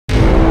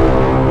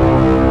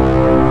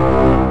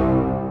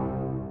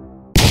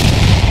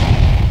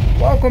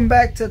Welcome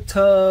back to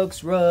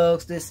Tugs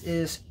Rugs. This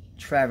is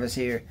Travis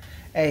here.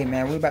 Hey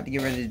man, we're about to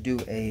get ready to do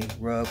a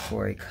rug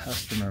for a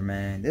customer,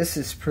 man. This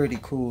is pretty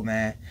cool,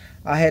 man.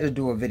 I had to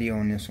do a video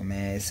on this one,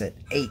 man. It's an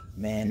APE,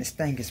 man. This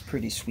thing is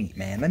pretty sweet,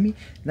 man.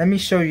 Let me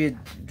show you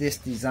this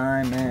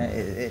design,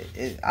 man.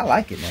 I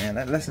like it, man.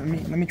 Let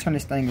me turn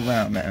this thing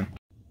around, man.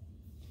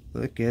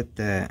 Look at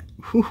that.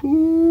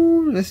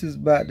 Woohoo! This is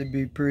about to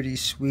be pretty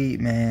sweet,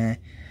 man.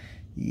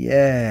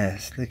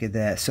 Yes, look at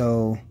that.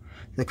 So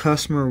the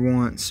customer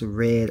wants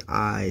red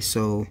eyes,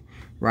 so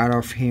right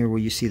off here where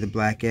you see the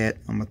black at,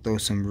 I'm gonna throw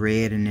some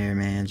red in there,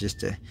 man, just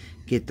to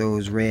get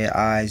those red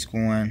eyes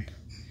going.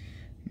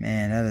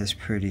 Man, that is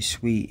pretty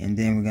sweet. And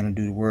then we're gonna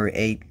do the word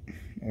APE,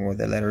 or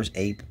the letters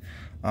APE,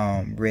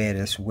 red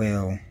as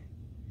well,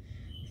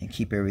 and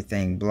keep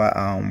everything black,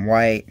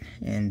 white,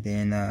 and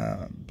then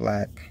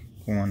black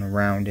going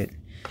around it.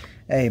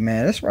 Hey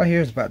man, this right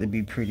here is about to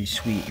be pretty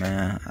sweet,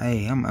 man.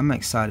 Hey, I'm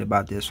excited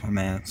about this one,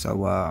 man.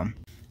 So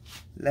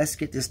let's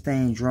get this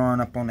thing drawn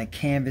up on the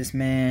canvas,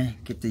 man.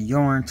 Get the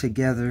yarn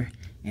together,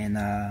 and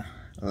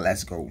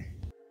let's go.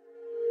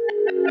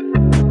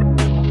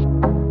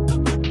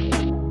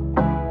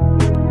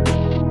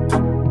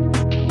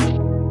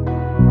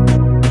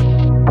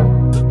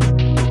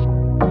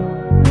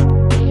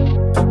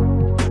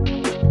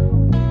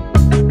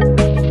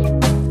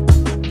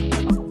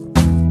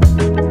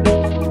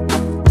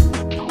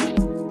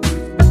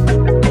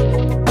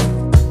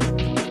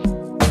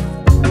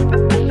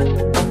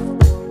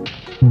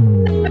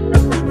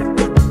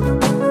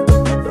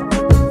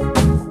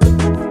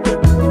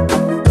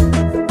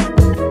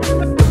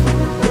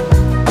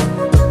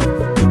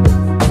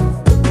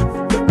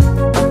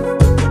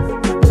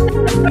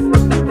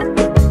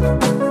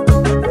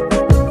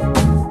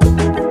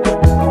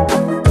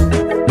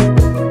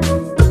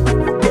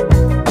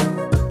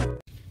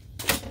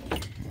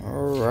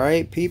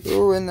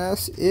 People, and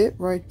that's it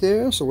right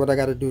there. So what I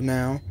got to do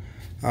now,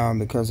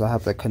 because I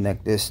have to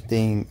connect this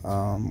thing,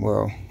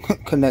 well,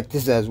 connect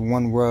this as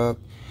one rug,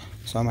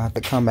 so I'm gonna have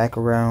to come back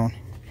around,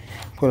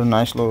 put a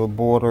nice little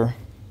border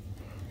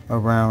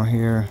around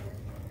here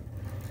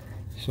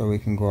so we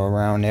can go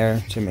around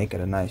there to make it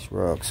a nice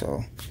rug.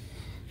 So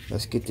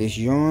let's get this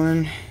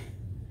yarn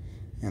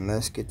and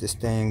let's get this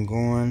thing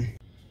going.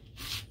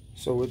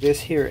 So with this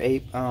here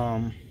APE,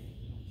 yeah,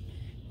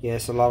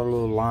 it's a lot of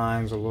little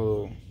lines, a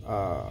little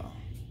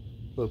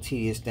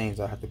tedious things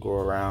I have to go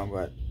around,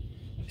 but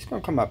it's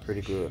gonna come out pretty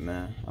good,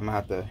 man. I'm gonna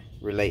have to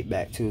relate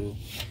back to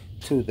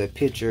the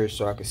picture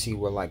so I can see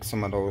where like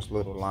some of those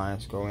little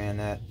lines go in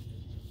at.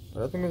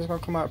 But I think it's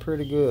gonna come out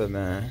pretty good,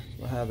 man. It's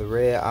gonna have the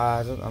red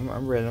eyes.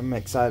 I'm ready. I'm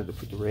excited to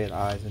put the red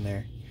eyes in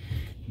there.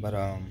 But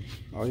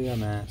oh yeah,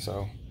 man.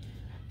 So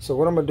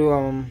what I'm gonna do,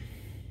 I'm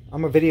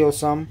gonna video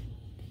some.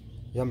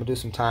 Yeah, I'm gonna do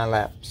some time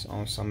lapse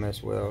on some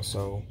as well,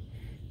 so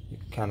you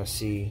can kind of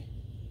see,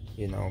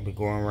 you know, be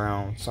going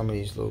around some of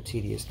these little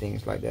tedious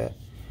things like that.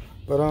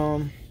 But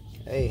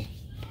hey,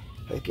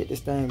 let's get this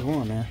thing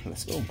going, man.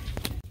 Let's go.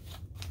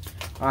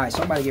 All right, so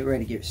I'm about to get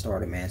ready to get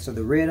started, man. So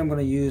the red I'm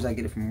gonna use, I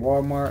get it from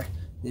Walmart.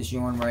 This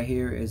yarn right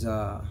here is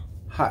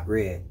hot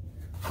red.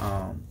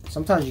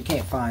 Sometimes you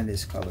can't find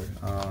this color.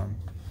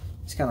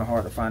 It's kind of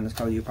hard to find this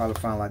color. You probably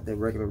find like the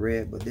regular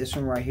red, but this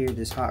one right here,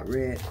 this hot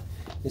red,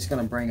 it's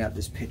gonna bring out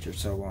this picture.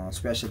 So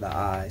especially the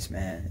eyes,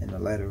 man, and the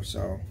letters.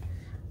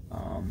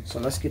 So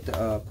let's get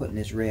to putting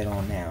this red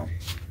on now.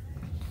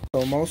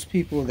 So most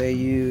people, they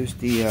use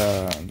the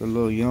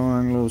little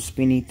yarn, little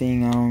spinny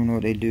thing. I don't know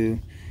what they do.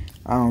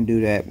 I don't do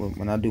that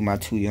when I do my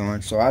two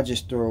yarns. So I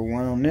just throw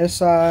one on this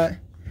side,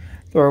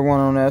 throw one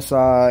on that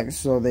side,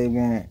 so they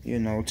won't, you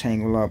know,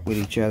 tangle up with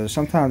each other.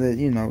 Sometimes it,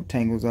 you know,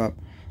 tangles up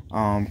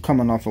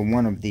coming off of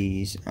one of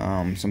these.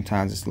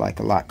 Sometimes it's like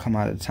a lot come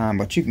out at a time,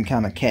 but you can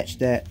kind of catch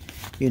that,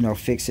 you know,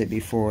 fix it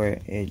before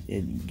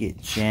it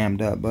gets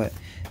jammed up. But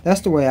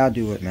that's the way I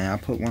do it, man. I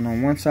put one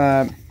on one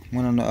side,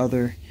 one on the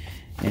other,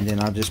 and then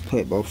I'll just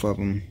put both of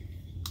them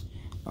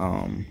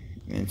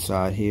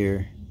inside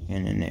here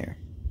and in there.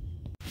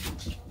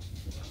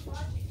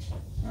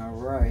 All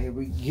right, here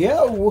we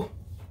go.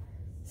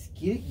 Let's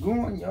get it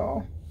going,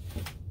 y'all.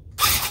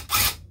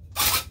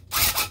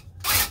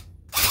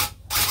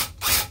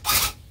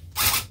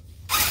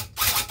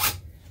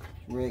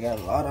 Really got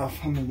a lot of,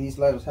 I mean, these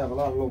letters have a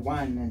lot of little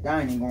whining and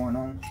dining going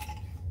on.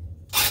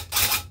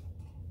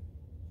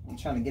 I'm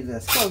trying to get it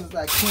as close as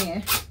I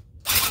can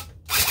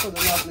for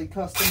the lovely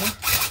customer.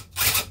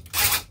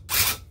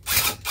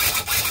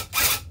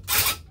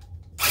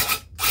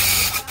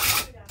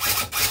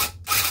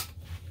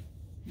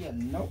 Yeah,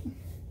 nope.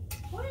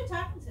 Who are you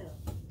talking to?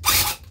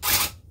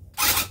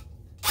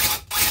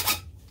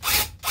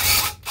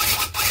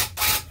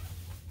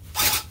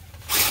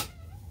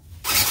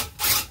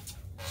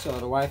 So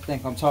the wife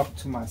think I'm talking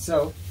to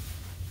myself,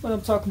 but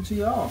I'm talking to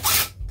y'all.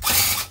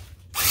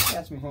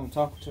 Ask me who I'm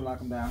talking to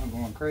like I'm down here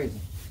going crazy.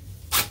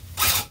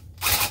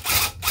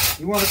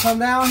 You want to come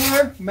down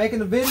here? I'm making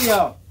a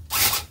video.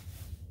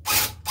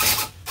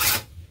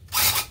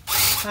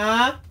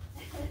 Huh?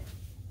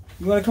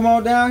 You want to come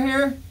on down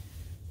here?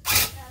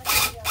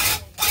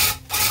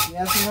 You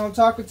ask me who I'm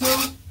talking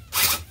to?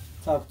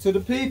 Talking to the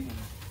people.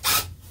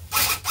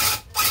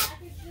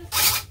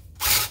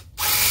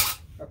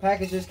 Our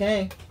package just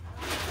came.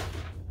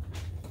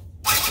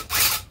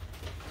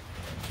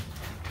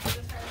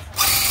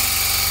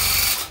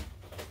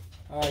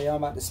 Alright, y'all,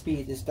 I'm about to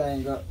speed this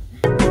thing up.